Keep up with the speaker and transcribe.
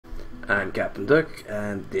I'm Captain Duck,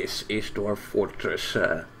 and this is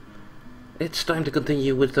Dwarfort. It's time to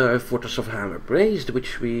continue with the Fortress of Hammerpraised,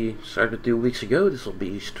 which we started 2 weeks ago. This will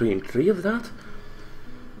be stream 3 of that.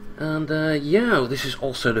 And yeah, this is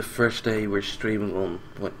also the first day we're streaming on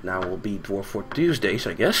what now will be Dwarfort Tuesdays,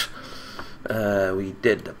 I guess. We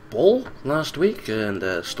did the poll last week, and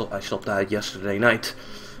I stopped out yesterday night,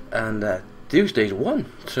 and Tuesdays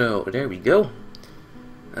won. So there we go.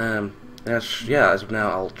 As of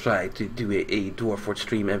now, I'll try to do a Dwarfort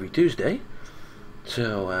stream every Tuesday.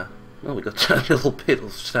 So well, we got a little bit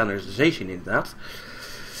of standardization in that.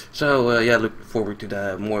 So yeah, look forward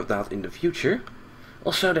to more of that in the future.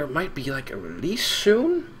 Also, there might be like a release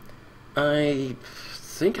soon. I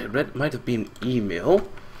think I read, might have been email.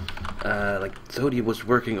 Like Tody was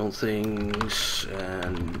working on things,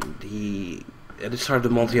 and at the start of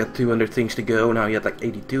the month he had 200 things to go. Now he had like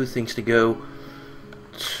 82 things to go.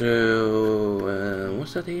 So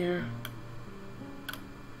what's that here?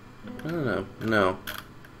 I don't know.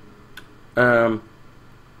 No.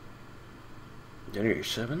 January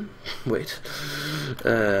 7. Wait.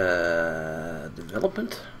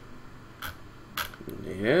 Development.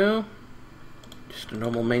 Yeah. Just the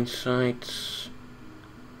normal main sites.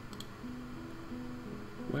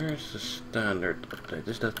 Where's the standard update?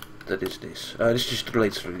 Is that is this? This just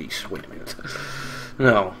relates to release. Wait a minute.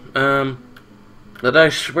 No. But I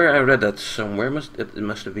swear I read that somewhere. It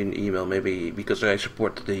must have been email, maybe because I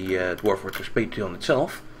support the Dwarfort Patreon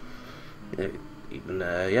itself. Even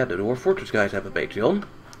yeah, the Dwarfort guys have a Patreon.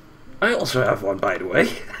 I also have one, by the way.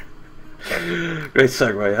 Great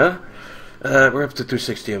segue, huh? We're up to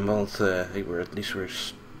 260 a month. We're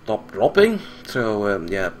stopped dropping. So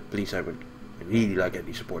yeah, please, I would really like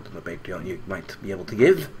any support on the Patreon you might be able to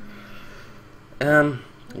give. With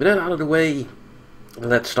that out of the way,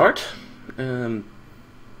 let's start.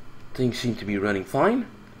 Things seem to be running fine.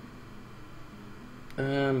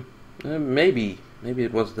 Maybe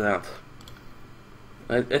it was that.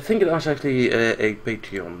 I think it was actually a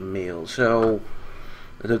Patreon mail, so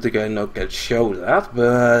I don't think I can show that,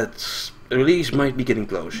 but the release might be getting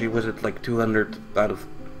close. It was at like 200 out of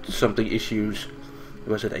something issues. It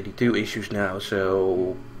was at 82 issues now,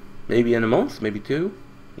 so maybe in a month, maybe 2.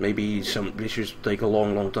 Maybe some issues take a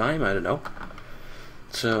long time, I don't know.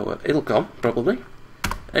 So it'll come, probably.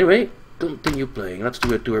 Anyway, continue playing. Let's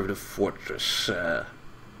do a tour of the fortress.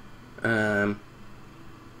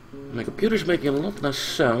 My computer's making a lot less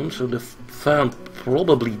sound, so the fan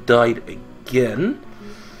probably died again.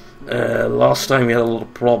 Last time we had a lot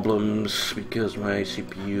of problems because my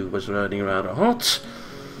CPU was running rather hot.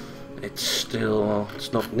 It's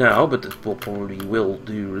not now, but it probably will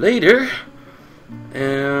do later.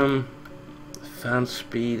 Fan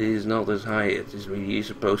speed is not as high. It is really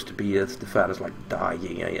supposed to be that the fan is like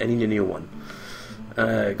dying. I need a new one.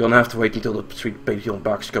 Gonna have to wait until the 3 Patreon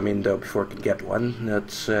bucks come in though before I can get one.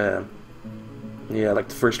 That's yeah, like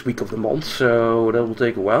the first week of the month, so that will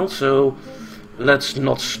take a while. So let's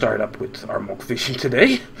not start up with our mock vision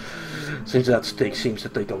today, since that seems to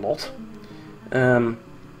take a lot.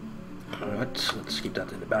 Alright, let's keep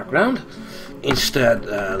that in the background. Instead,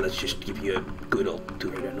 let's just give you a good old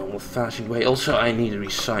tour in a normal fashioned way. Also, I need to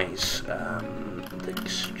resize the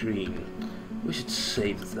screen. We should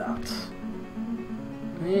save that.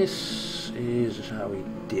 This is how we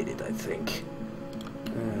did it, I think.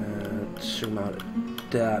 Zoom out a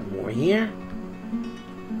tad more here.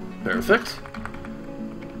 Perfect.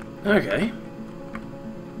 Okay.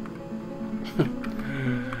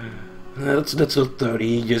 That's not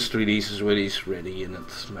 30, he just releases when he's ready, and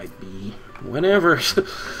that might be whenever.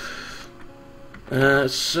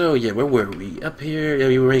 So yeah, where were we? Up here, yeah,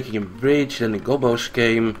 we were making a bridge, then the gobos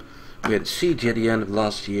came. We had siege at the end of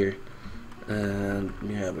last year. And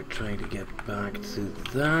yeah, we're trying to get back to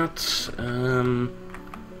that.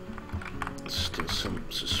 Still some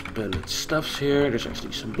suspended stuffs here. There's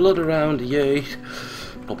actually some blood around, yay.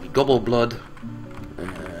 Probably gobble blood.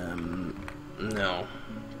 No.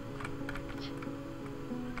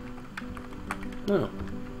 Oh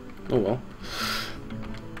well.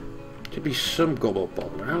 Should be some gobble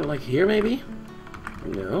blood around, like here maybe?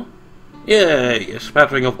 No. Yay! A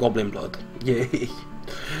spattering of goblin blood. Yay!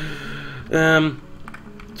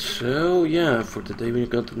 So yeah, for today we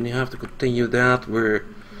have to continue that. We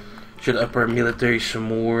should up our military some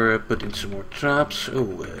more, put in some more traps.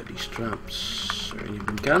 Oh, these traps are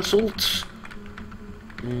even cancelled.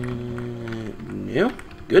 No,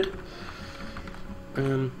 good.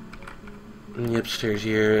 In the upstairs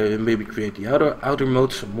here, maybe create the outer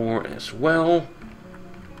mode some more as well.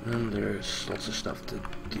 And there's lots of stuff to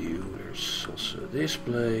do. There's also this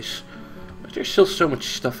place, but there's still so much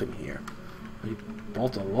stuff in here. I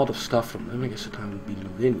bought a lot of stuff from them. I guess the time would be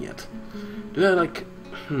moved in yet. Do I like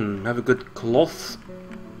have a good cloth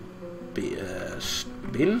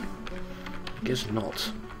bin? I guess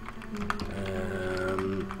not.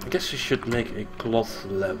 I guess I should make a cloth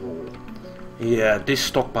level. Yeah, this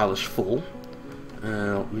stockpile is full.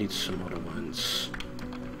 I'll need some other ones.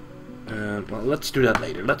 Well, let's do that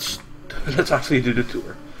later. Let's actually do the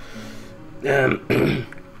tour.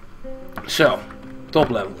 So, top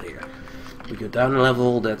level here. We go down a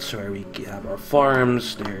level. That's where we have our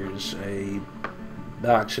farms. There's a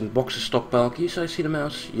bags and boxes stockpile. Can you see the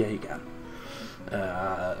mouse? Yeah, you can.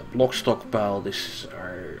 Block stockpile. This is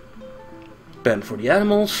our pen for the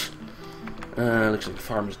animals. Looks like the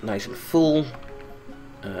farm is nice and full.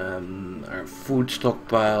 Our food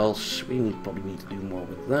stockpiles. We probably need to do more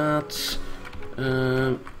with that.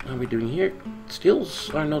 How are we doing here? Steels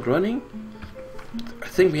are not running. I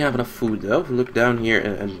think we have enough food though. If we look down here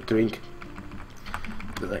and drink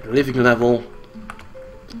like living level.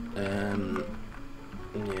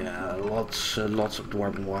 Yeah, lots of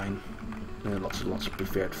dwarven wine. Lots of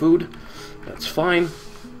prepared food. That's fine.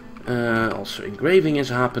 Also engraving is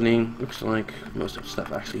happening. Looks like most of the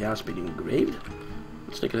stuff actually has been engraved.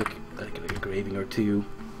 Let's take like an engraving or two.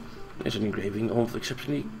 There's an engraving of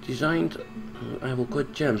exceptionally designed I will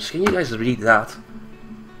cut gems. Can you guys read that?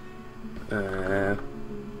 I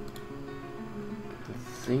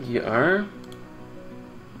think you are.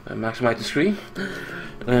 Maximize the screen.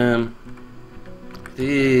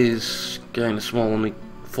 This kind of small, only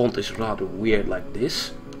font is rather weird like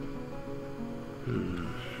this.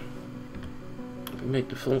 Make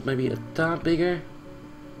the font maybe a tad bigger.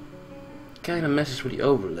 Kind of messes with the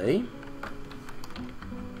overlay.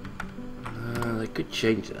 I could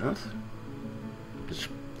change that. It's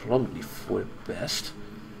probably for the best.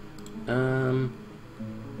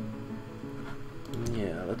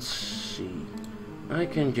 Yeah, let's see. I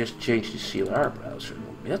can just change the CLR browser a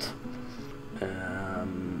little bit.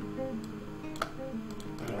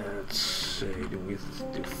 Let's say the width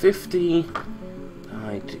to 50.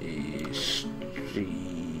 Height is 3.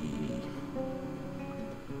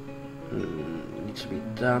 Needs to be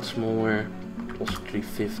that smaller. Also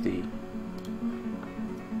 350.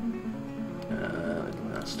 It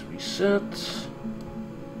has to reset.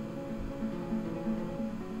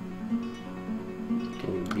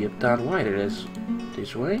 Can be a tad wider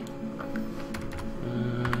this way.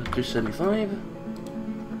 275.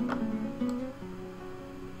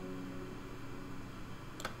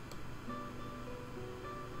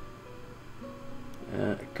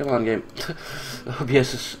 Come on, game.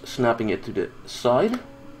 OBS is snapping it to the side.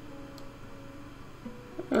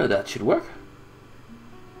 That should work.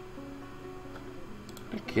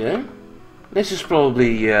 Okay. This is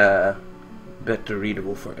probably better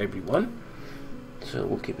readable for everyone. So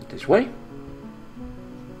we'll keep it this way.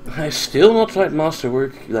 I still not tried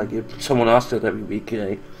masterwork. Like if someone asks that every week,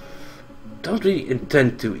 I don't really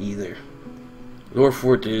intend to either.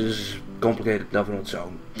 Dwarfort is complicated enough on its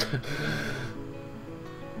own.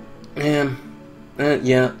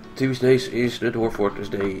 Yeah, Tuesdays is the Dwarfort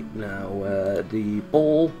Day now. The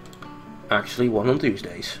poll actually won on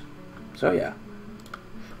Tuesdays. So yeah.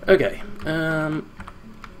 Okay.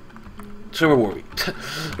 So where were we?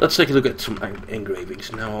 Let's take a look at some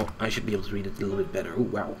engravings. Now I should be able to read it a little bit better. Oh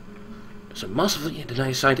wow. There's a massively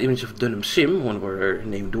designed image of Dunham Sim, one of our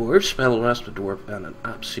named dwarves, Spell Rasp the Dwarf, and an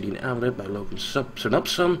obsidian amulet by Logan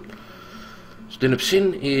Sunupson. Dunham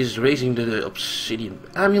Sim is raising the obsidian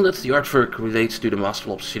amulet. The artwork relates to the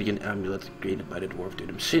masterful obsidian amulet created by the dwarf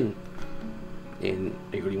Dunham Sim in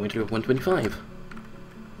the early winter of 125.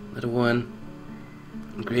 Another one.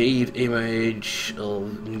 Engraved image of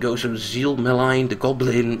Ngozo Zeal Malign, the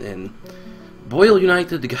Goblin, and Boyle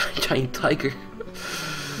United, the giant tiger,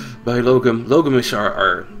 by Logum. Logum is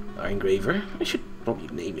our engraver. I should probably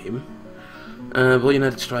name him. Boyle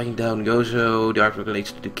United striking down Ngozo. The artwork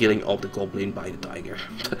relates to the killing of the Goblin by the tiger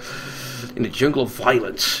in the jungle of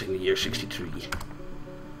violence in the year 63.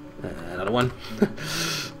 Another one.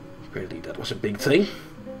 Apparently that was a big thing.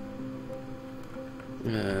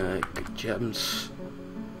 Good gems.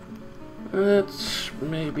 That's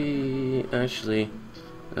maybe actually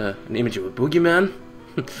an image of a boogeyman.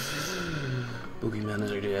 Boogeyman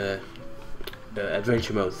is the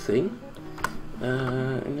adventure mode thing.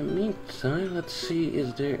 In the meantime, let's see,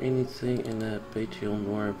 is there anything in the Patreon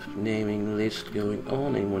Warp naming list going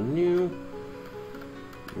on? Anyone new?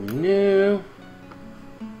 No.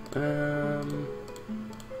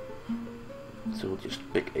 So we'll just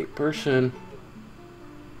pick a person.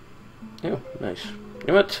 Oh, nice. You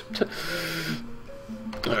know what?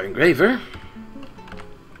 Our engraver.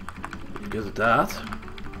 Good at that.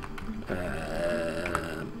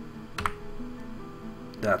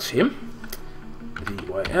 That's him.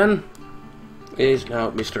 VYN is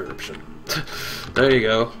now Mr. Herbson. There you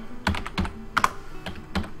go.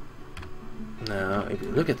 Now, if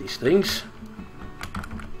you look at these things,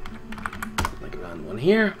 like around one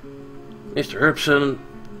here, Mr. Herbson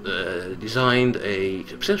designed a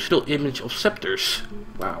exceptional image of scepters.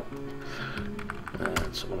 Wow.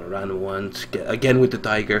 And some other random ones, again with the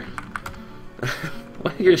tiger.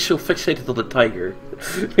 Why are you so fixated on the tiger,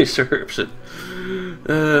 Mr. Herbson?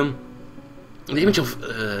 The image of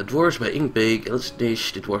dwarves by Inkbake,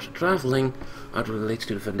 Elsnish, the dwarves are traveling, art relates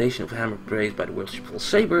to the foundation of Hammerpraised by the worshipful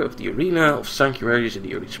saber of the arena of sanctuaries in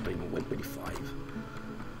the early spring of 125.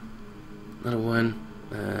 Another one,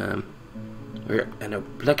 where an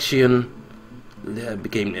Oplexion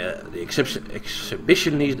became the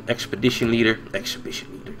expedition leader, that's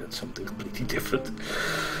something completely different.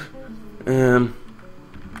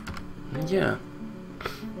 Yeah.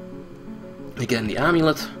 Again the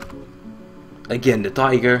amulet. Again the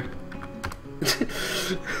tiger.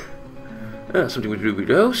 Something with Ruby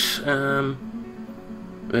Rose. An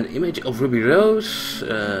image of Ruby Rose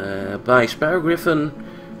by Sparrow Griffin.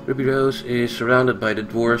 Ruby Rose is surrounded by the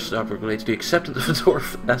dwarves that relates to the acceptance of a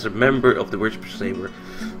dwarf as a member of the worship saber.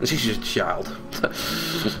 And she's just a child.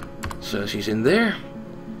 So she's in there.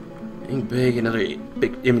 Big, another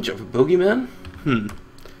big image of a boogeyman.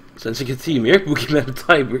 Sensing a theme here. Boogeyman and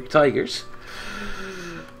tigers.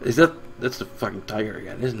 Is that's the fucking tiger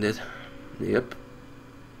again, isn't it? Yep.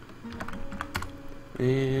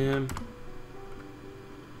 An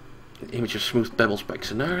image of smooth pebbles by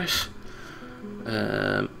Xenaris.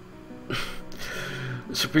 A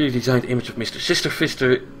superior designed image of Mr.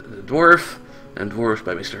 Sisterfister, the dwarf, and dwarves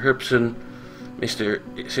by Mr. Herbson. Mr.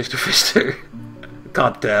 Sisterfister.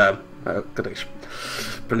 God damn. I gotta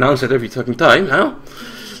pronounce that every fucking time now.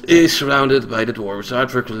 Is surrounded by the dwarves.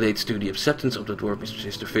 Artwork relates to the acceptance of the dwarf Mr.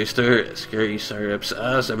 Sisterfister, scary syrups,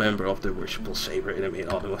 as a member of the worshipful saber in the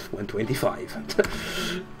mid-autumn of 125.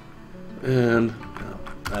 And well,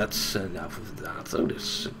 that's enough of that. So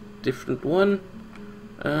there's a different one.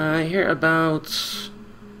 I hear about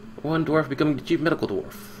one dwarf becoming the chief medical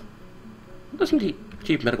dwarf. Doesn't the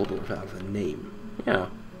chief medical dwarf have a name? Yeah,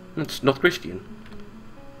 it's not Christian.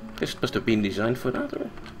 Guess it must have been designed for that, or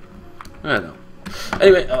I don't know.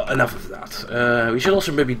 Anyway, enough of that. We should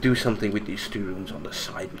also maybe do something with these two rooms on the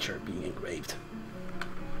side which are being engraved.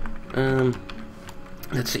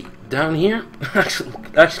 Let's see. Down here,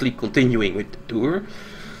 actually continuing with the tour,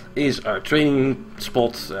 is our training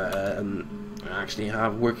spot. I actually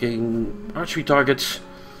have working archery targets.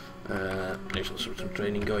 There's also some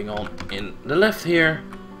training going on in the left here.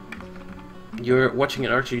 You're watching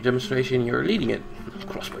an archery demonstration, you're leading it.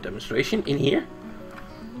 Crossbow demonstration in here.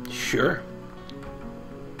 Sure.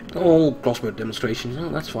 All crossbow demonstrations, oh,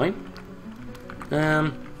 that's fine.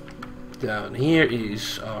 Down here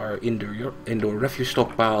is our indoor refuse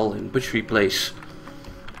stockpile in Butchery Place.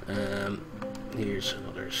 Here's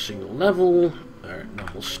another single level, our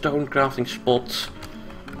normal stone crafting spot.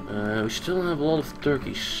 We still have a lot of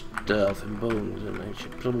turkey stuff and bones, and I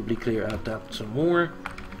should probably clear out that some more.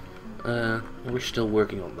 We're still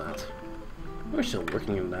working on that.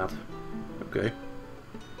 Okay.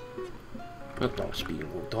 That was being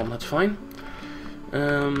worked on, that's fine.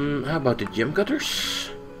 How about the gem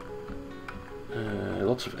cutters?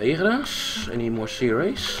 Lots of Agra's. Any more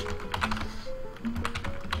CRA's?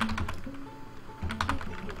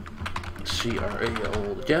 CRA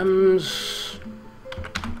all the gems.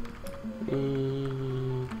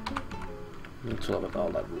 That's all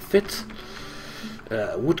that will fit.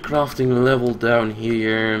 Wood crafting level down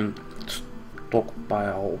here.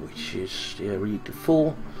 Stockpile, which is really too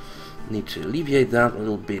full. Need to alleviate that a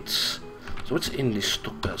little bit. So what's in this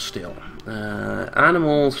stockpile still?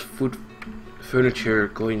 Animals, food, furniture,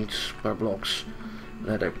 coins, bar blocks,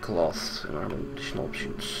 leather, cloth, and armor additional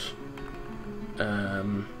options.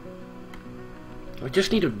 I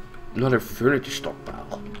just need another furniture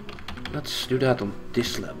stockpile. Let's do that on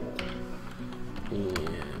this level.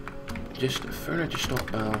 Yeah, just a furniture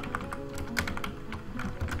stockpile.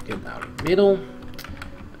 Get out of the middle.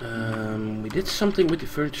 We did something with the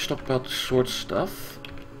furniture stockpile to sort stuff,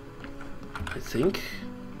 I think.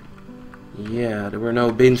 Yeah, there were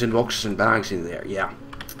no bins and boxes and bags in there, yeah.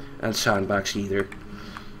 And sandbags either.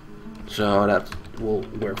 So that will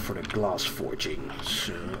work for the glass forging.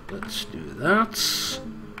 So let's do that.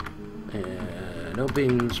 No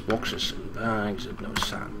bins, boxes and bags, and no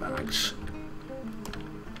sandbags.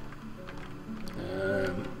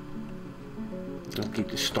 I'll keep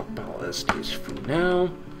the stockpile as it is for now.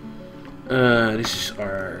 This is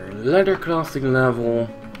our leather crafting level.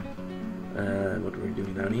 What we're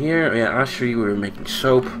doing down here? Oh, yeah, actually we're making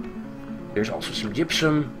soap. There's also some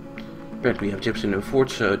gypsum. Apparently we have gypsum in Fort,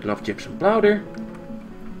 so enough gypsum powder.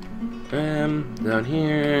 Down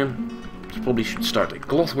here, probably should start a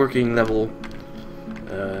cloth working level.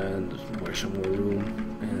 And there's some more room.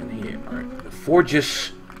 And here are the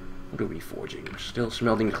forges. What are we forging? We're still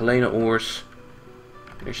smelting galena ores.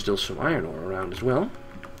 There's still some iron ore around as well.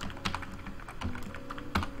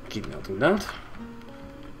 Keep melting that.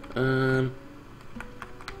 And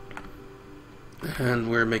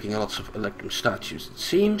we're making lots of electrum statues, it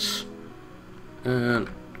seems. And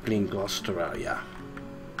clean glass terraria.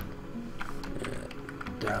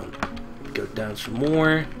 Down, go down some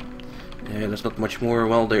more. There's not much more.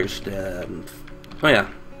 Well, there's the oh yeah,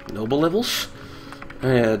 noble levels.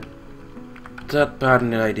 That pattern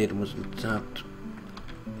that I did wasn't that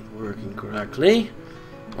working correctly.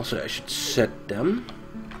 Also, I should set them.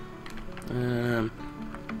 And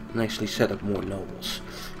actually set up more nobles.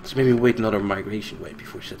 Let's maybe wait another migration wave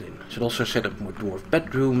before setting. Should also set up more dwarf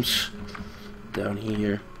bedrooms down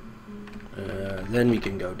here. Then we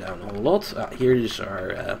can go down a whole lot. Here is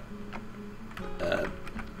our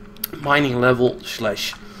mining level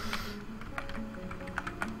slash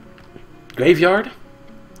graveyard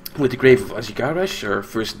with the grave of Azigarash, our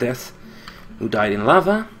first death, who died in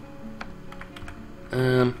lava.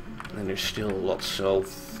 And there's still lots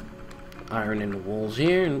of iron in the walls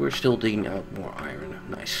here, and we're still digging out more iron.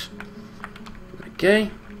 Nice. Okay.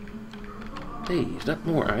 Hey, is that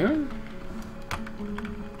more iron?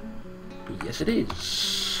 Yes, it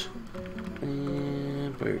is.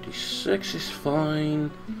 And 36 is fine.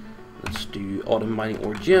 Let's do autumn mining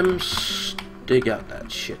ore gems. Dig out that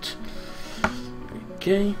shit.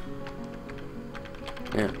 Okay.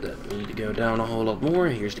 And that we need to go down a whole lot more.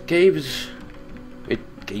 Here's the caves.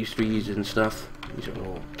 Cave trees and stuff. These are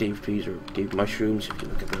all cave trees or cave mushrooms, if you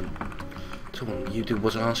look at them. Someone on YouTube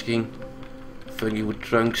was asking. Funny wood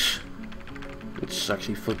trunks. It's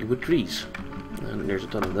actually funny wood trees. And there's a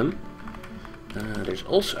ton of them. There's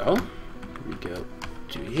also, we go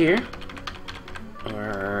to here,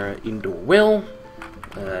 our indoor well,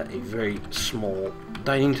 a very small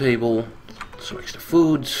dining table, some extra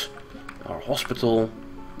foods, our hospital,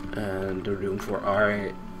 and the room for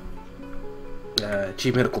our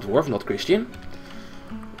chief medical dwarf, not Christian.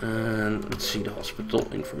 And let's see the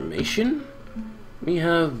hospital information. We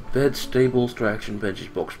have beds, tables, traction benches,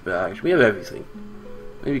 box bags. We have everything.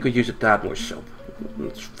 Maybe we could use a tad more soap.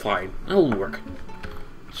 That's fine. That'll work.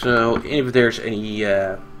 So if there's any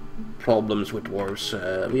problems with dwarves,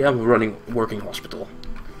 we have a working hospital.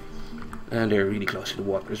 And they're really close to the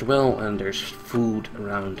water as well. And there's food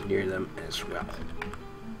around near them as well.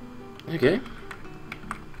 Okay.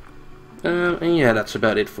 And yeah, that's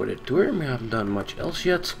about it for the tour. We haven't done much else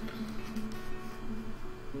yet.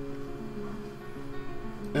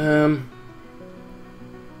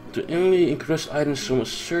 To only increase items from a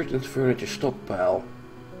certain furniture stockpile.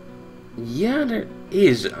 Yeah, there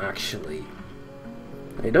is actually.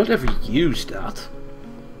 I don't ever use that.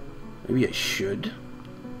 Maybe I should.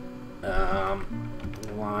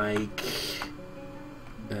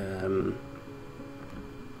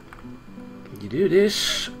 You do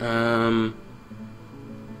this.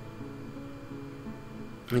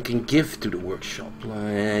 You can give to the workshop.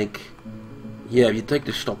 Like, yeah, if you take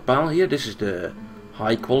the stockpile here, this is the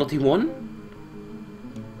high quality one,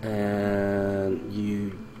 and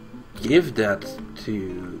you give that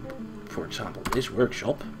to, for example, this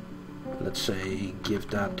workshop. Let's say give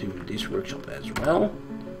that to this workshop as well.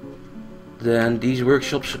 Then these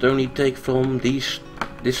workshops should only take from this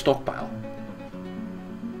stockpile.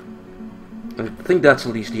 I think that's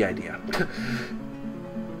at least the idea.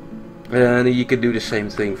 And you can do the same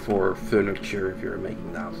thing for furniture if you're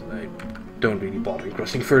making that. I don't really bother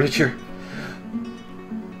encrusting furniture.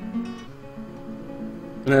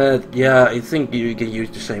 Yeah, I think you can use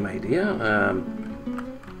the same idea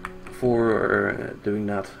for doing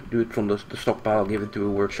that. Do it from the stockpile, give it to a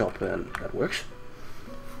workshop, and that works.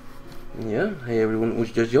 Yeah, hey everyone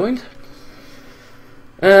who's just joined.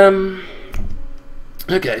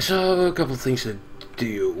 Okay, so a couple of things to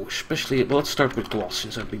do, especially, well, let's start with glass,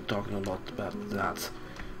 since I've been talking a lot about that.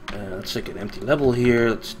 Let's take an empty level here,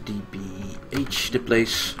 let's DBH the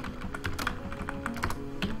place.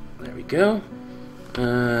 There we go.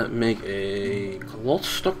 Make a cloth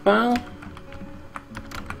stockpile.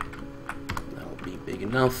 That'll be big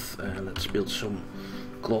enough, and let's build some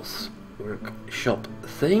cloth workshop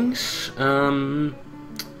things.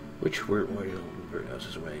 Which were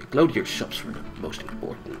warehouses away? Clothier shops were the most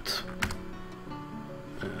important.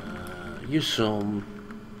 Use some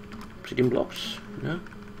obsidian blocks. No?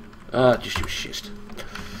 Just use schist.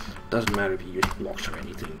 Doesn't matter if you use blocks or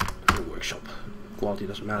anything for the workshop. Quality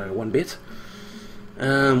doesn't matter one bit.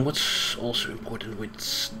 What's also important with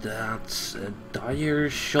that dyer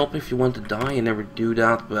shop, if you want to dye, I never do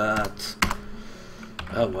that, but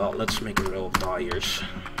oh well, let's make a row of dyers.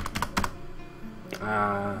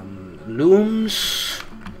 Looms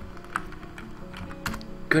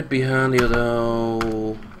could be handy,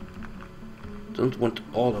 although don't want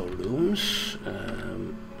auto looms.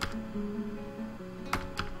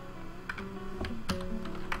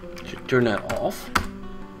 Should turn that off.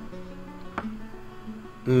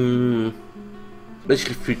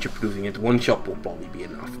 Basically future-proofing it. One shop will probably be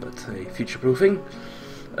enough, but hey, future-proofing.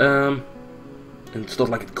 And it's not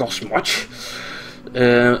like it costs much.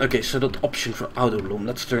 Okay, so that option for auto loom,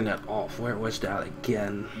 let's turn that off. Where was that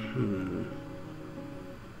again?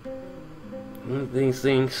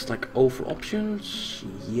 Things like over options,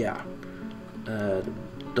 yeah.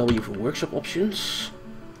 W for workshop options.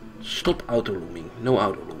 Stop auto looming, no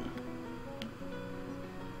auto loom.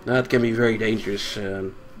 That can be very dangerous.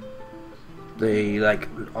 They like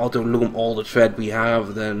auto loom all the thread we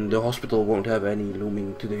have, then the hospital won't have any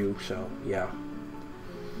looming to do. So yeah.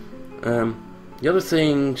 The other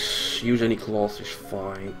things, use any cloth is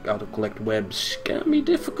fine. Auto collect webs can be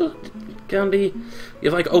difficult. It can be.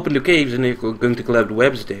 If I open the caves and if we're going to collect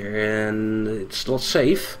webs there and it's not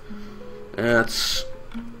safe, that's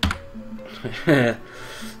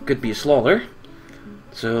could be a slaughter.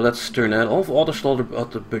 So let's turn that off. Auto slaughter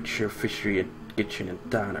at the butcher, fishery, and kitchen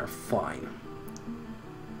and tan are fine.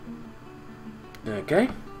 Okay.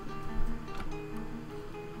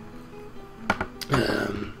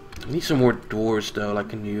 Need some more doors though,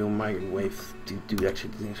 like a new migrant wave to do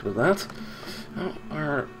actually things with that. How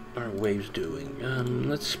are our waves doing?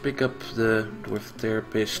 Let's pick up the dwarf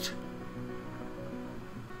therapist.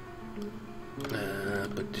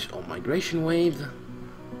 Put this on migration wave.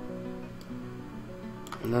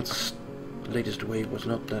 And that's the latest wave was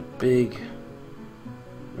not that big.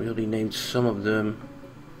 Really named some of them.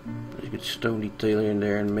 You could stone detailer in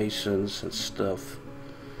there and masons and stuff.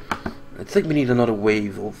 I think we need another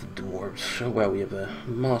wave of dwarves. Oh well, we have a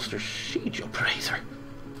master siege operator.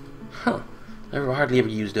 Huh. Never hardly ever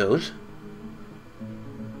use those.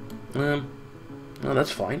 No,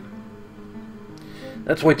 that's fine.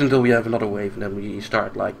 Let's wait until we have another wave and then we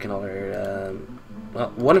start like another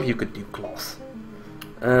well, one of you could do cloth.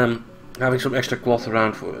 Having some extra cloth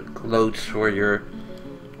around for clothes for your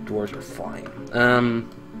dwarves are fine.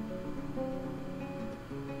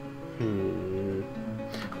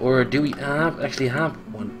 Or do we actually have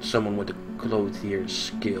someone with a clothier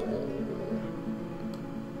skill?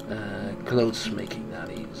 Clothes making, that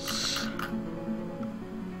is.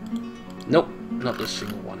 Nope, not a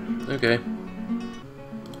single one. Okay.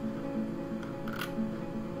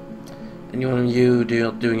 Anyone of you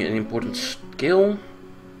not doing an important skill?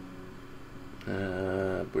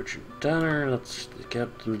 Butcher Tanner, let's the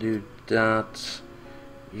captain do that.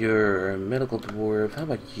 You're a medical dwarf, how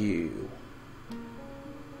about you?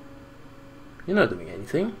 You're not doing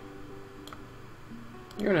anything.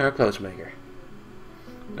 You're an clothes maker.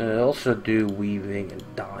 Also do weaving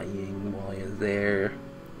and dyeing while you're there.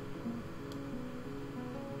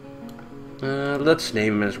 Let's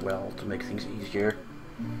name him as well to make things easier.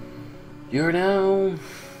 You're now...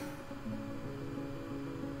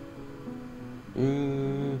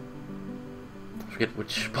 I forget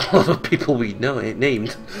which lot of people we know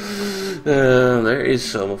named. There is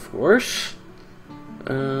some, of course.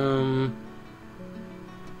 Do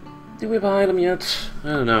we have an item yet? I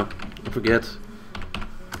don't know. I forget.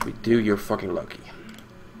 If we do, you're fucking lucky.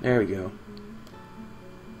 There we go.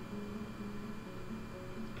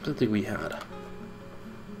 I don't think we had.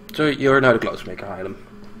 So you're now the clothes maker item.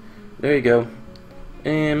 There you go.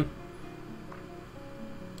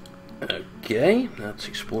 Okay, that's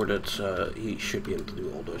exported. He should be able to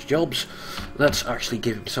do all those jobs. Let's actually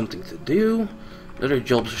give him something to do. The other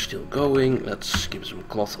jobs are still going. Let's give some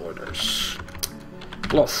cloth orders.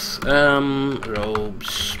 Cloth,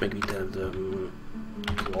 robes, maybe 10 of them.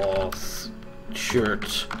 Cloth,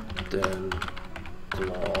 shirt, then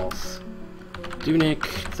cloth, tunic,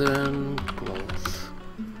 then cloth,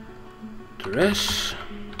 dress,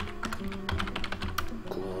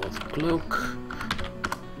 cloth, cloak.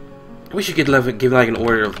 We should give like an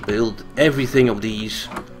order of build everything of these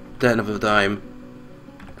 10 of a time,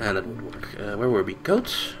 and that would work. Where were we?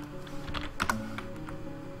 Coats?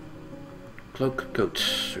 Cloak,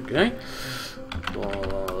 coats, okay.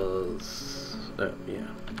 Cloth, yeah,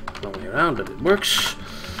 long way around, but it works.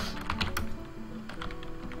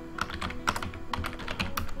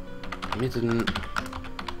 Mitten.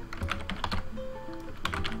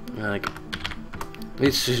 Like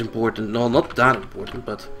This is important. No, not that important,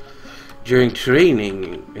 but during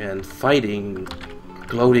training and fighting,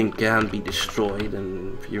 clothing can be destroyed,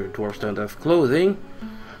 and if your dwarves don't have clothing,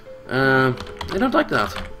 they don't like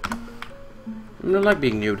that. They don't like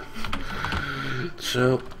being nude.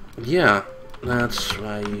 So, yeah, that's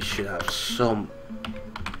why you should have some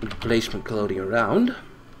replacement clothing around.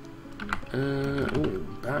 Ooh,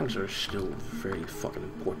 bags are still very fucking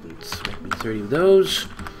important. Maybe 30 of those.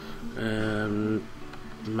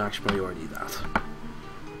 Max priority that.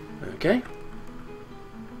 Okay.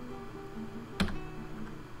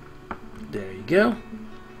 There you go.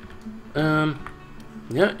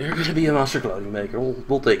 Yeah, you're gonna be a master clothing maker.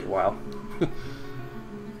 We'll take a while.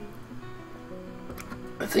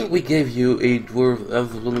 I think we gave you a dwarf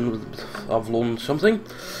Avlon something.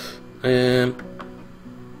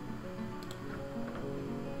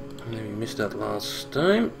 We missed that last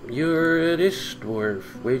time. You're this dwarf,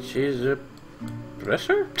 which is a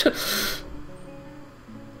dresser?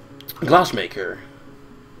 Glassmaker.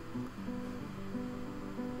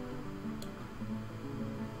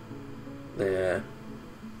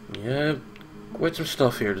 Yeah, quite some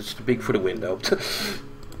stuff here. That's too big for the window.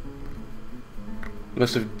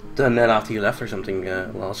 Must have done that after you left or something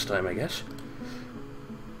last time, I guess.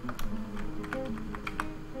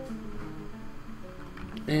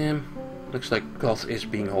 Looks like cloth is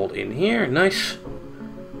being hauled in here. Nice.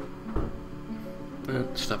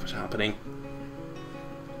 Stuff is happening.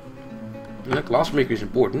 Glassmaker is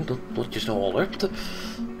important, not just a hauler.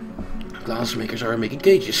 Glassmakers are making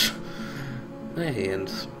cages. Hey, and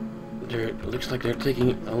it looks like they're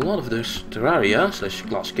taking a lot of those terraria /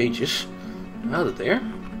 glass cages out of there.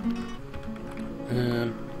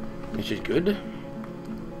 Which is good.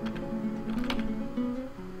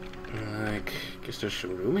 I guess there's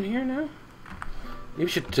some room in here now. Maybe we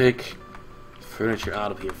should take furniture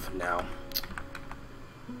out of here for now.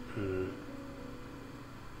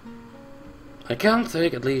 I can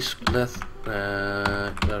take at least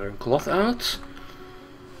leather and cloth out.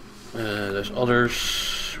 There's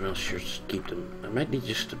others. Well, sure, just keep them. I might need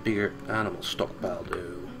just a bigger animal stockpile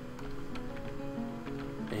though.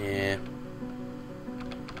 Yeah.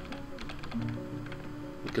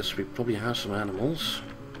 Because we probably have some animals.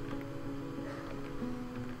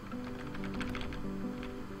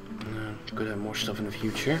 Could have more stuff in the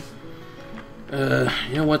future.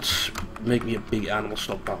 You know what? Make me a big animal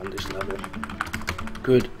stockpile on this level.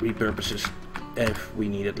 Could repurpose it if we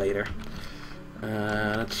need it later.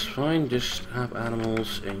 That's fine. Just have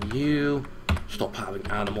animals, and you stop having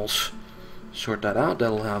animals. Sort that out.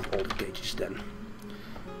 That'll have all the cages then.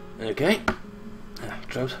 Okay.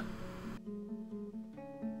 Trout.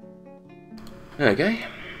 Okay.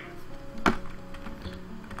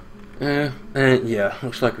 Yeah,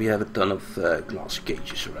 looks like we have a ton of glass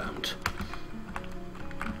cages around.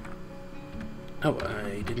 Oh,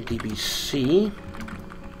 I didn't DBC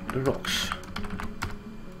the rocks.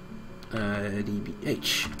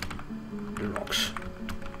 DBH the rocks.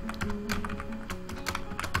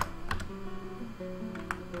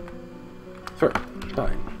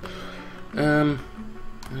 Fine.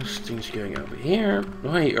 This thing's going over here.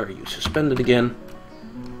 Why are you suspended again?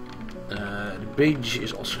 The bridge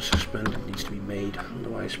is also suspended. It needs to be made.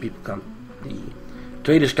 Otherwise, people can't. The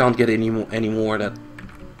traders can't get any more. That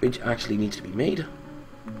bridge actually needs to be made.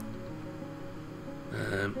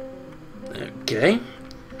 Okay.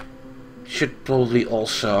 Should probably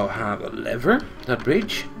also have a lever. That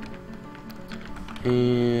bridge.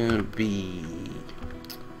 And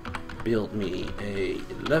build me a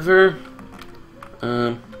lever.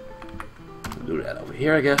 Do that over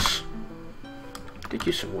here, I guess. Could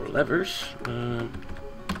use some more levers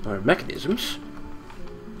or mechanisms.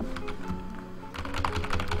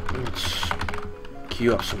 Let's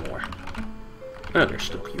queue up some more. Oh, they're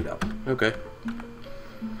still queued up. Okay.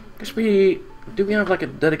 Guess we have like a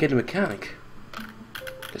dedicated mechanic?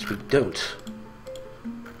 Guess we don't.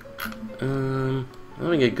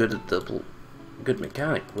 Having a good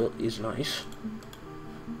mechanic is nice.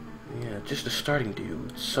 Yeah, just a starting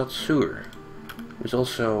dude. Satsur, who's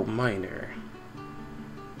also minor.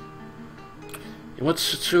 And what's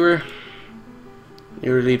Satsur?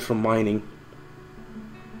 You're relieved from mining.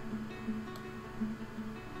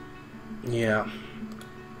 Yeah.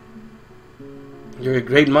 You're a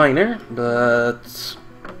great miner, but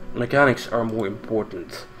mechanics are more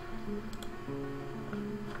important.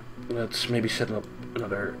 Let's maybe set up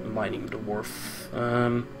another mining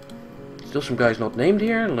dwarf. Still some guys not named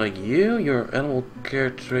here, like you. You're animal care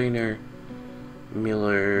trainer,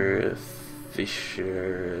 Miller,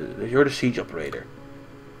 Fisher. You're the siege operator.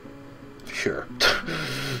 Sure.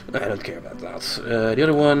 I don't care about that. The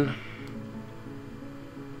other one.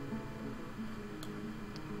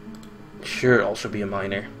 should also be a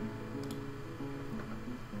miner.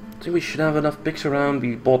 I think we should have enough pigs around.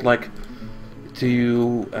 We bought like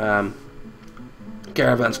 2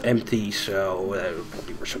 caravans empty, so there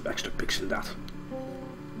probably were some extra pigs in that.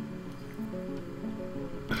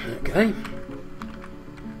 Okay.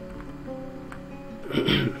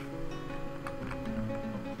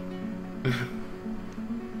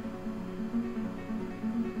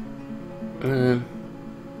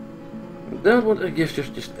 That would, I guess,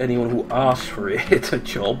 just anyone who asks for it a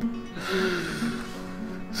job.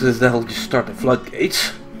 Since that'll just start the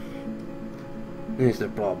floodgates. Here's the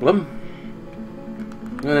problem.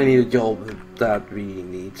 When I need a job that really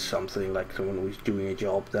needs something, like someone who's doing a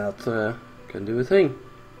job that can do a thing.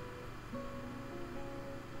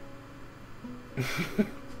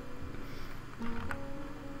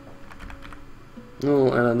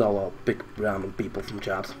 Oh, and then I'll pick random people from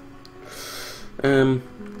chat.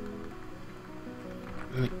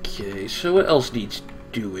 Okay, so what else needs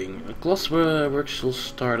doing? A glassworks will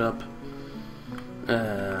start up.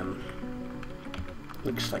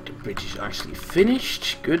 Looks like the bridge is actually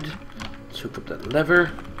finished. Good. Let's hook up that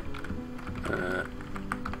lever.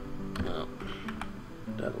 Well,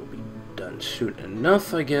 that'll be done soon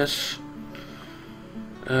enough, I guess.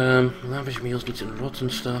 Lavish meals need some rotten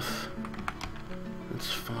stuff.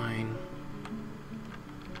 That's fine.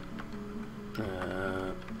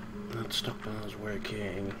 That stockpile is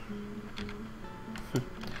working.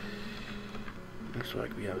 Looks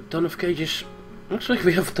like we have a ton of cages. Looks like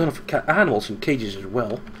we have a ton of animals in cages as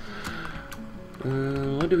well.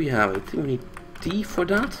 What do we have? I think we need tea for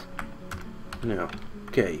that. No.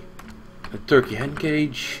 Okay. A turkey hen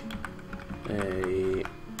cage. A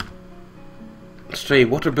stray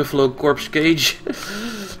water buffalo corpse cage.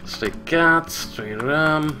 Stray cat. Stray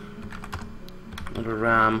ram. Another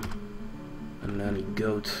ram. And then a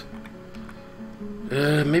goat.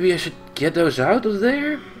 Maybe I should get those out of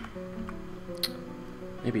there?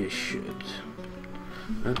 Maybe I should.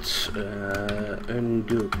 Let's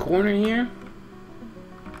undo a corner here.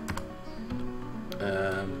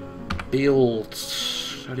 Build...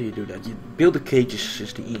 How do you do that? You build the cages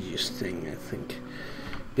is the easiest thing, I think.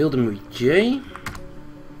 Build them with J.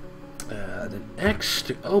 Then X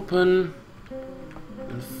to open.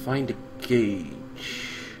 And find the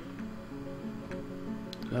cage.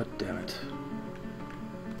 God damn it.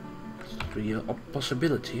 That's a real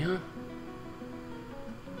possibility, huh?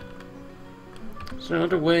 Is there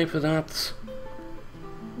another way for that?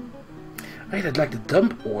 I had like the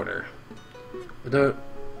dump order. But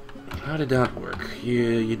how did that work?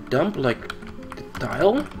 You dump like the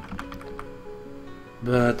tile,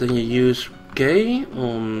 but then you use K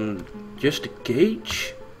on just the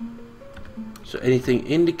cage. So anything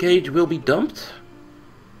in the cage will be dumped.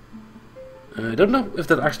 I don't know if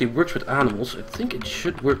that actually works with animals. I think it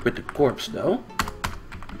should work with the corpse though.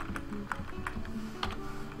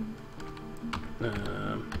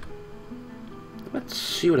 Let's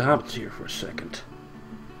see what happens here for a second.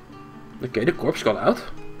 Okay, the corpse got out.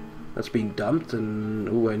 That's being dumped, and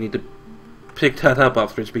oh, I need to pick that up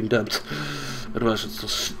after it's been dumped. Otherwise it'll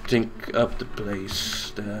stink up the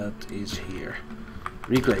place that is here.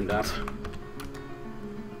 Reclaim that.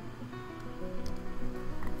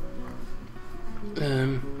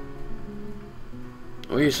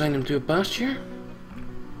 Or you assign him to a pasture?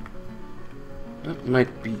 That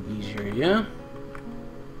might be easier, yeah?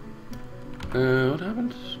 What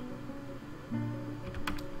happened?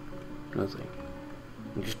 Nothing.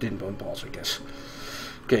 I just didn't bump balls, I guess.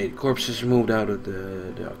 Okay, the corpse is moved out of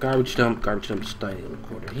the garbage dump. Garbage dump is a tiny little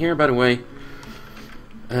corner here, by the way.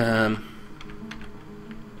 I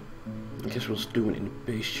guess we'll do it in the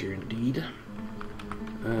pasture indeed.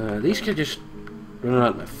 These can just run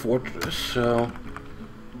around my fortress, so...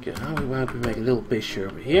 Okay, how about we make a little pasture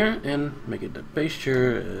over here and make it the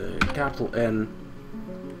pasture, capital N.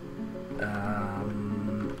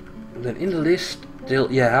 Then in the list they'll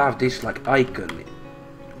have this like icon.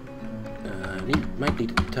 Might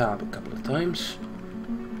need to tap a couple of times.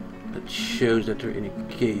 That shows that they're in a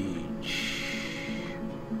cage.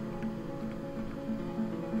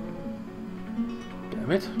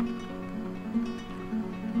 Damn it!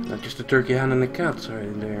 Not just the turkey hen and the cats are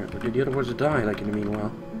in there. Or did the other ones die like in the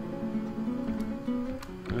meanwhile?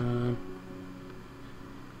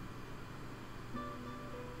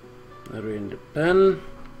 They're in the pen.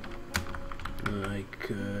 I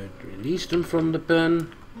could release them from the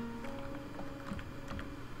pen.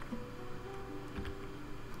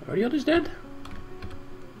 Are the others dead?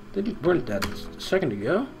 They weren't dead a second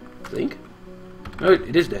ago, I think. No,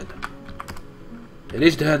 it is dead. It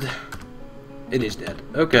is dead. It is dead.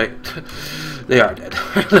 Okay. They are dead.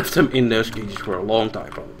 I left them in those cages for a long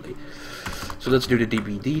time, probably. So let's do the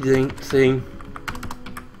DBD thing.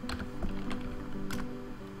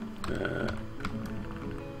 I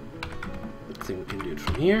think we can do it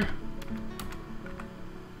from here.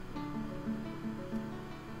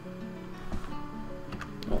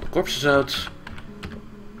 All the corpses out.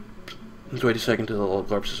 Let's wait a second till all the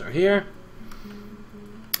corpses are here.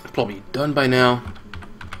 Probably done by now.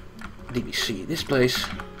 DBC this place.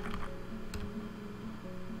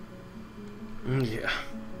 Yeah.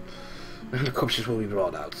 And the corpses will be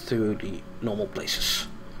brought out to the normal places.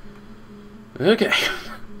 Okay.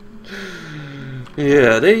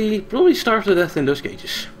 Yeah, they probably starved to death in those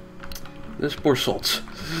cages. Those poor souls.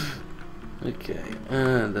 Okay,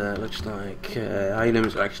 and looks likeInem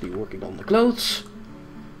is actually working on the clothes.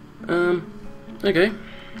 Okay.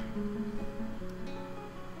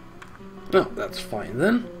 Oh, that's fine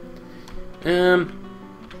then.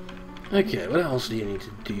 Okay, what else do you need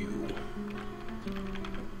to do?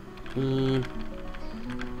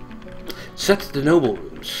 Set the noble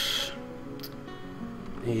rooms.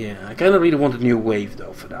 Yeah, I kinda really want a new wave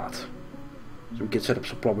though for that. So we can set up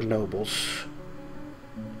some proper nobles.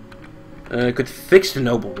 I could fix the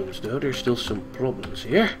noble rooms though, there's still some problems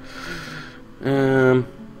here.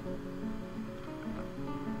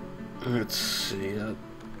 Let's see.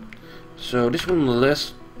 So this one on the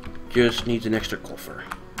left just needs an extra coffer.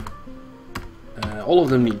 All of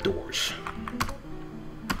them need doors.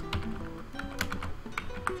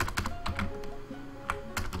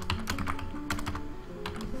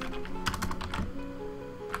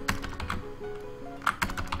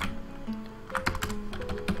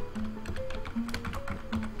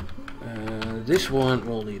 This one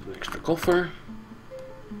will need an extra coffer.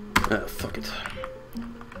 Fuck it.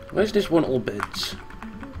 Why is this one all beds?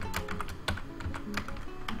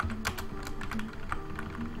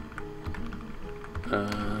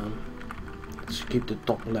 Let's keep the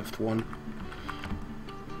top left one.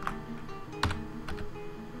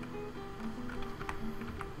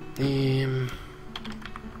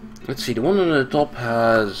 Let's see, the one on the top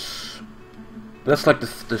has... That's like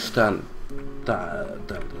the stand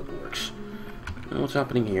that works. What's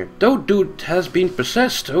happening here? That dude has been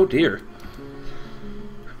possessed. Oh dear.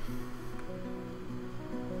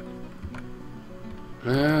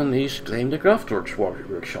 And he's claimed the Dwarfort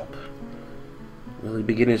workshop. Will he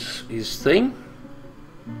begin his thing?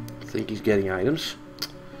 I think he's getting items.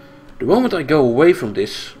 The moment I go away from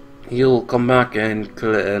this, he'll come back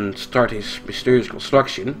and start his mysterious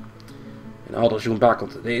construction. And I'll zoom back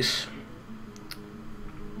onto this.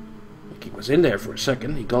 He was in there for a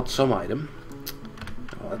second. He got some item.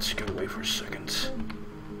 Oh, let's go away for a second.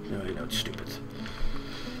 No, you know, it's stupid.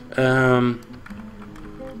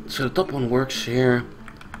 So the top one works here.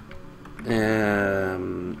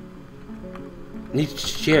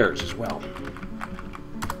 Needs chairs as well.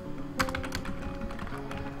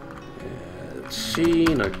 Let's see,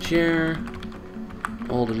 another chair.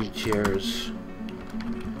 All the new chairs.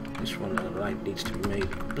 This one on the right needs to be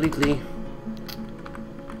made completely.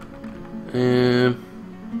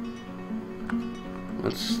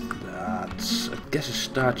 What's that? I guess a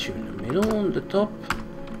statue in the middle on the top.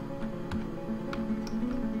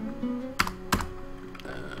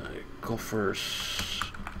 Coffers,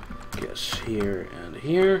 guess here and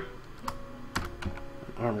here.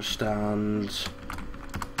 An armor stand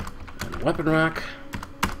and a weapon rack.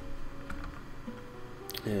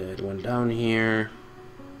 It went down here.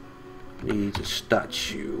 Needs a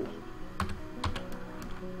statue.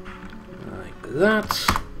 Like that.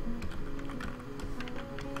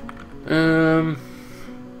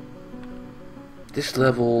 This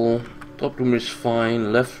level, top room is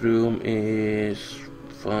fine, left room is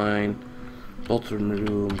fine, bottom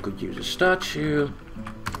room could use a statue,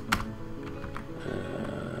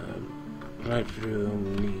 right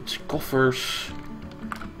room needs coffers.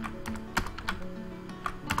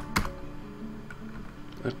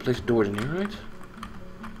 I placed doors in here, right?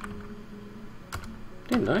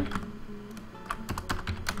 Didn't I?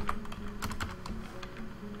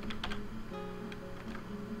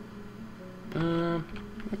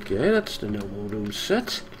 Okay, that's the noble room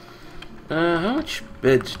set. How much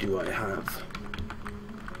beds do I have?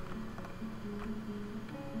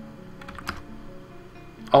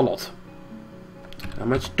 A lot. How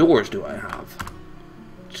much doors do I have?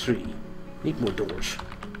 3. Need more doors.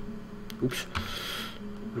 Oops.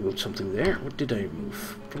 Removed something there. What did I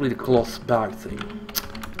remove? Probably the cloth bag thing.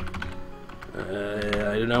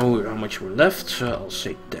 I don't know how much were left, so I'll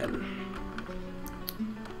say 10.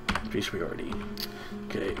 Superiority.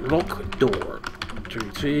 Okay, rock door.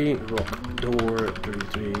 33, rock door,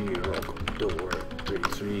 33, rock door,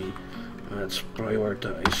 33. Let's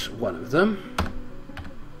prioritize one of them.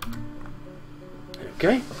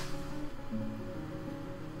 Okay.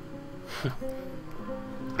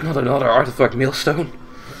 Not another artifact millstone.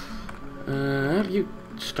 Have you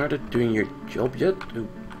started doing your job yet? Oh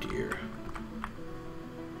dear.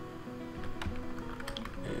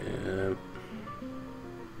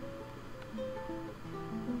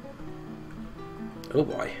 Oh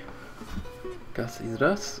boy.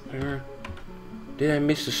 Cathedras. Did I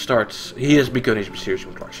miss the start? He has begun his mysterious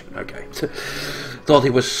construction. Okay. Thought he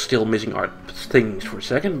was still missing art things for a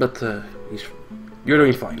second, but you're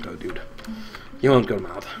doing fine though, dude. You won't go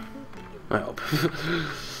mad. I hope.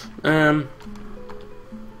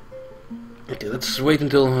 Okay, let's wait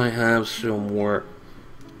until I have some more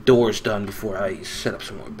doors done before I set up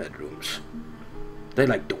some more bedrooms. They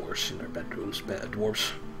like doors in their bedrooms,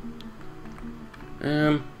 dwarves.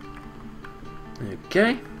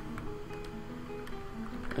 Okay.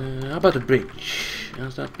 How about the bridge?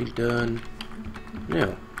 Has that been done?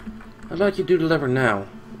 No. How about you do the lever now?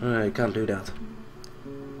 I can't do that.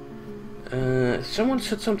 Someone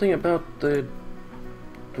said something about the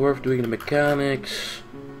dwarf doing the mechanics.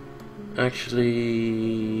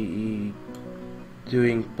 Actually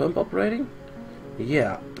doing pump operating?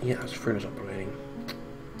 Yeah, it's furnace operating.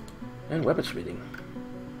 And weaponsmithing.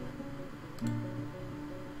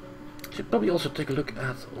 Should probably also take a look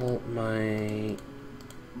at all my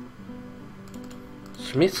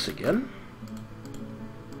smiths again.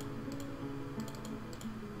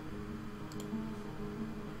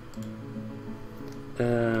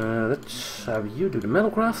 Let's have you do the metal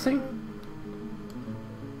crafting.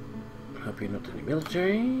 Hope you're not in the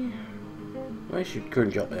military. Why is your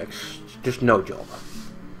current job X? Just no job.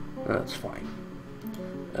 That's fine.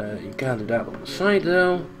 You can't do that on the side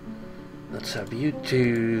though. Let's have you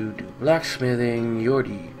two do blacksmithing. You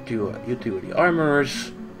two are the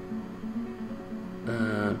armorers.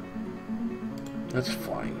 That's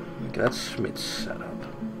fine. Okay, that's Smith's setup.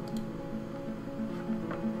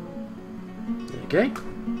 Okay.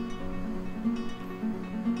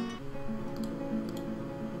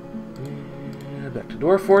 Back to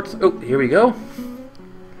Dwarfort. Oh, here we go.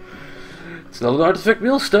 It's not an artifact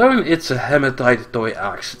millstone. It's a hematite toy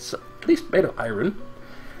axe. It's at least made of iron.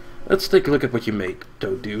 Let's take a look at what you made,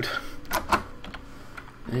 though, dude.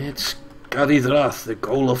 It's Kadithrath, the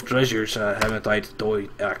goal of treasures, a hematite toy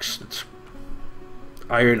axe. It's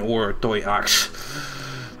iron ore toy axe.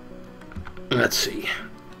 Let's see.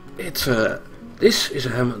 It's this is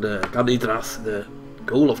the Kadithrath, the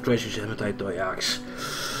goal of treasures, hematite toy axe.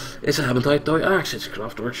 It's a hematite toy axe. Its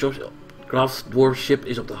craft dwarfship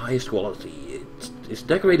is of the highest quality. It's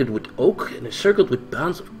decorated with oak and is circled with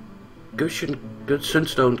bands of good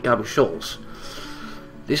sunstone cabochons.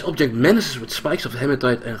 This object menaces with spikes of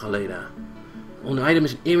hematite and galena. On the item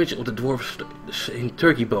is an image of the dwarfs in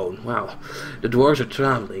turkey bone. Wow. The dwarves are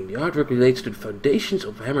traveling. The artwork relates to the foundations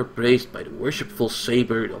of Hammerpraised by the worshipful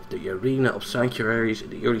saber of the arena of sanctuaries in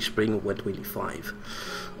the early spring of 125.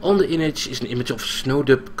 On the image is an image of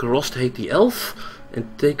Snowdub Crosthate the elf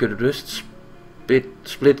and Take the Rust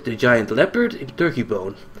split the giant leopard in turkey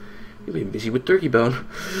bone. You've been busy with turkey bone.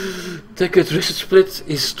 Take the Rust split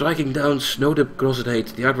is striking down Snowdub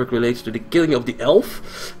Crosthate. The artwork relates to the killing of the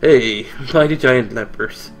elf, hey, by the giant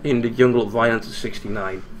leopard in the jungle of violence in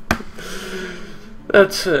 69.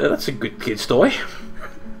 That's a good kid's toy.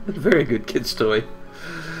 A very good kid's toy.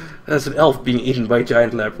 That's an elf being eaten by a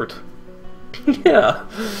giant leopard. Yeah,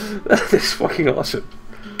 that is fucking awesome.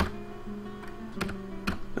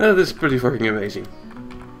 That is pretty fucking amazing.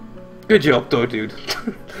 Good job, though, dude.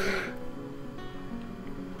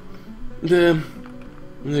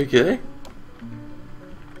 Okay.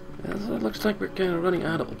 So it looks like we're kind of running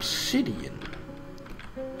out of obsidian.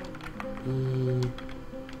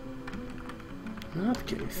 That's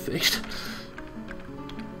getting fixed.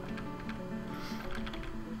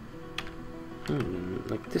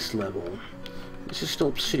 Like this level. This is still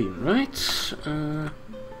obsidian, right?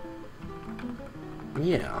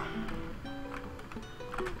 Yeah.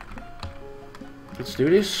 Let's do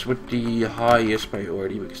this with the highest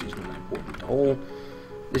priority because it's not important at all.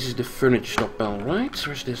 This is the furniture stockpile, right?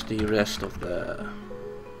 Or is this the rest of the...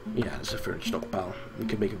 Yeah, it's a furniture stockpile. We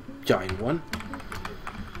can make a giant one.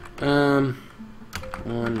 1,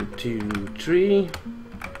 2, 3.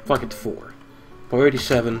 Fuck it, 4. Priority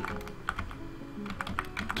 7.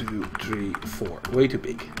 2, 3, 4. Way too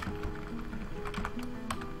big.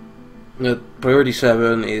 Priority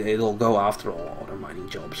 7, it'll go after all other mining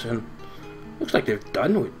jobs. And looks like they're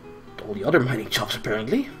done with all the other mining jobs,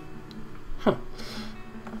 apparently. Huh.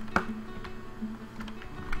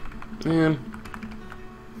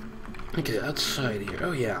 Okay, outside here.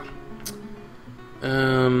 Oh, yeah.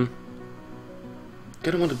 Gonna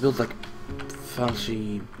want to build, like,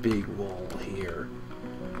 fancy big wall here.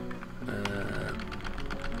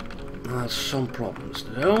 Has some problems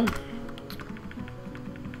though.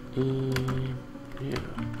 Yeah,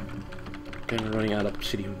 kind of running out of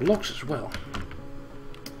obsidian blocks as well.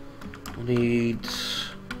 We'll need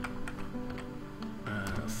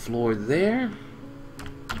floor there.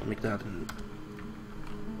 I'll make that in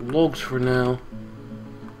logs for now.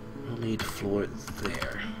 I'll need floor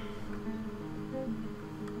there.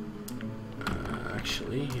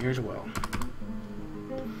 Actually, here as well.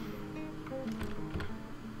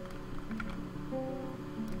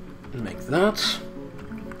 Make that.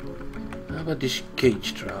 How about these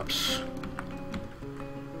cage traps?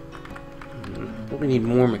 Probably need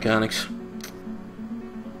more mechanics.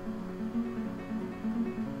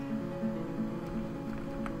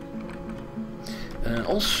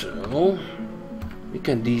 Also, we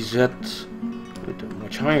can DZ with a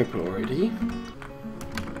much higher priority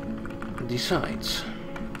these sides.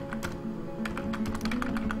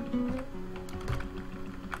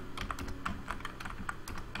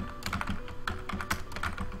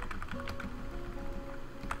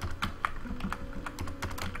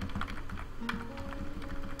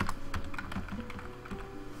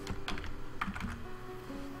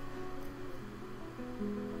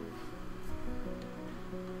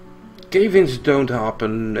 Cave-ins don't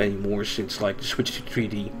happen anymore since like the switch to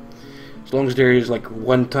 3D. As long as there is like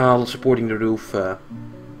one tile supporting the roof,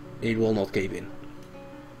 it will not cave in.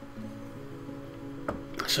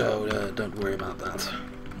 So don't worry about that.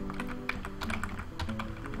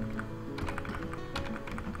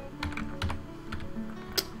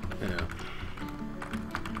 Yeah.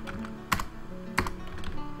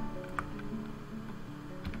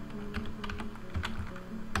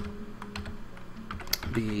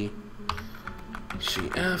 B.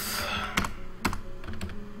 CF.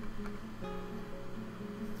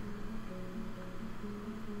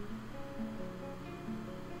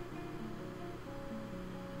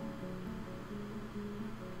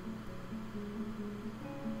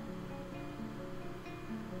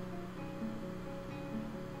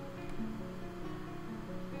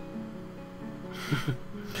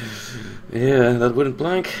 Yeah, that wouldn't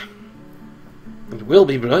blank. It will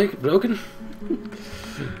be broken.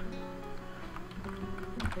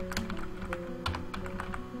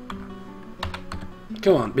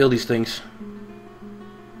 Come on, build these things.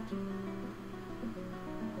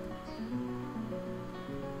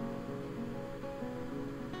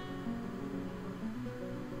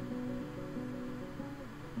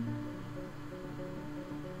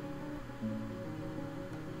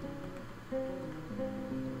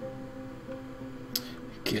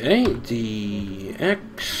 Okay, the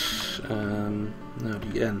X, no,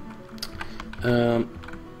 the N.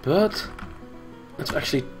 But let's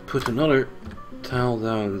actually put another tile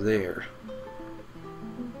down there.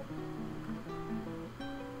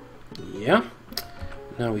 Yeah.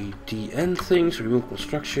 Now we DN things, remove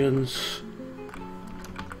constructions.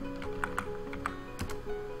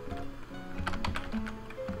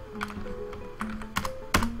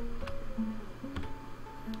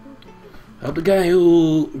 Hope the guy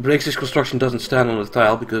who breaks his construction doesn't stand on the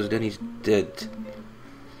tile, because then he's dead.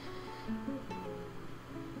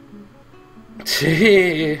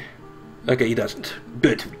 Okay, he doesn't.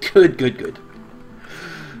 Good, good, good, good.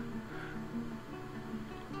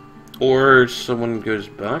 Or someone goes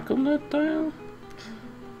back on that tile?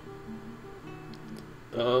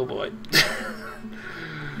 Oh boy.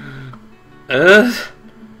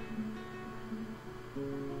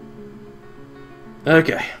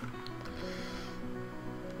 Okay.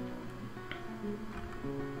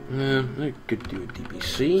 I could do a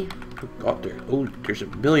DBC. Oh god, there's a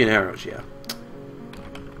million arrows, yeah.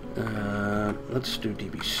 Let's do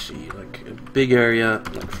DBC, like a big area,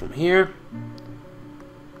 like from here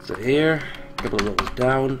to here, a couple of levels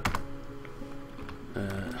down.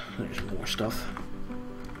 There's more stuff.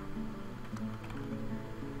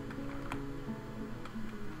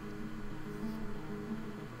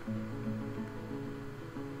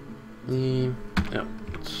 Yeah,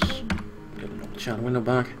 let's get another channel window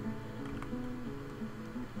back.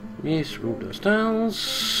 Yes, remove those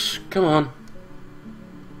tiles. Come on.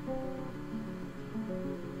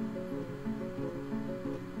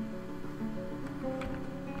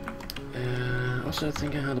 Also, I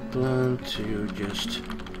think I had a plan to just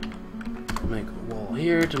make a wall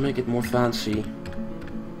here to make it more fancy.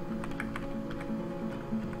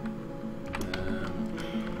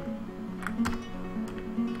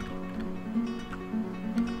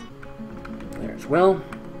 There as well.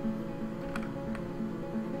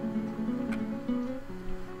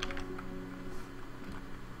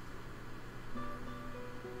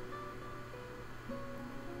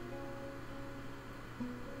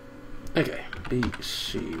 Okay,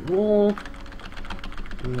 BC wall.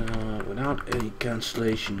 Without any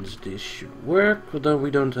cancellations this should work, although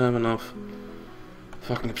we don't have enough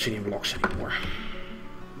fucking obsidian blocks anymore.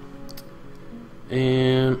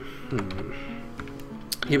 And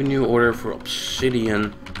give a new order for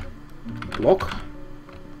obsidian block.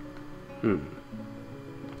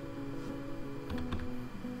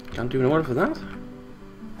 Can't do an order for that.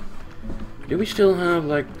 Do we still have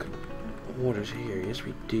like orders here? Yes,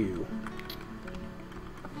 we do.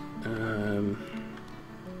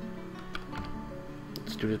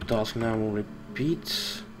 Let's do the task now. We'll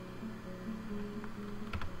repeat.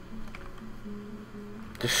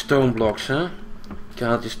 The stone blocks, huh?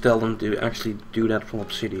 Can't just tell them to actually do that from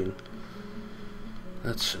obsidian.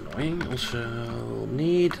 That's annoying. Also, we'll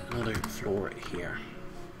need another floor here.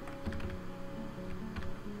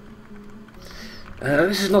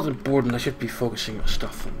 This is not important. I should be focusing my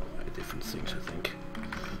stuff on different things, I think.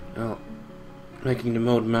 Well, making the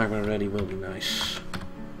mode magma ready will be nice.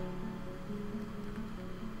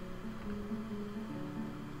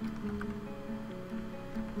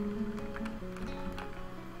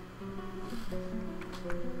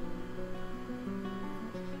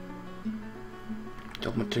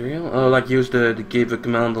 Top material. Oh, like use the give a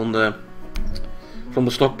command on the from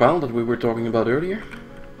the stockpile that we were talking about earlier.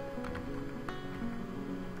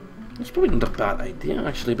 It's probably not a bad idea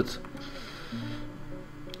actually, but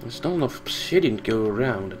there's not enough obsidian to go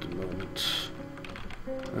around at the moment.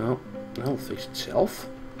 Well, that'll fix itself.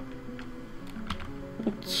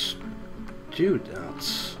 Let's do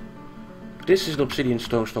that. This is the obsidian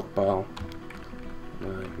stone stockpile.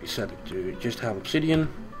 We set it to just have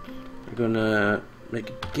obsidian. We're gonna make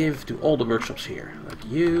a give to all the workshops here. Like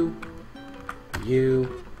you,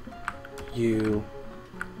 you, you,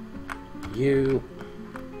 you,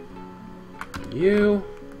 you,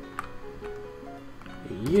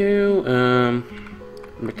 you,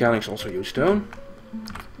 mechanics also use stone.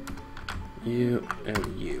 You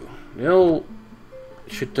and you. They all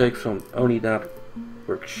should take from only that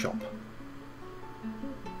workshop.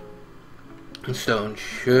 And stone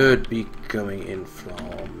should be coming in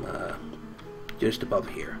from just above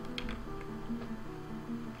here.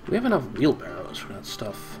 We have enough wheelbarrows for that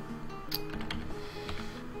stuff.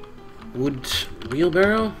 Wood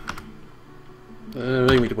wheelbarrow?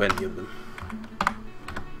 Really need 20 of them.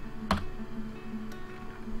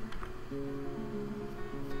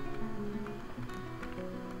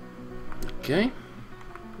 Okay.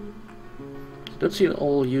 Don't see it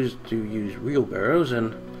all used to use wheelbarrows,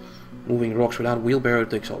 and moving rocks without wheelbarrow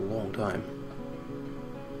takes a long time.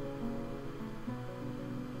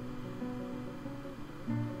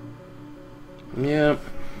 Yeah.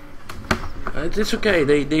 It's okay,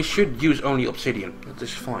 they should use only obsidian. That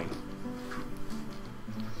is fine.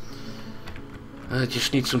 I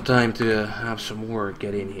just need some time to have some more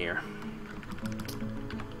get in here.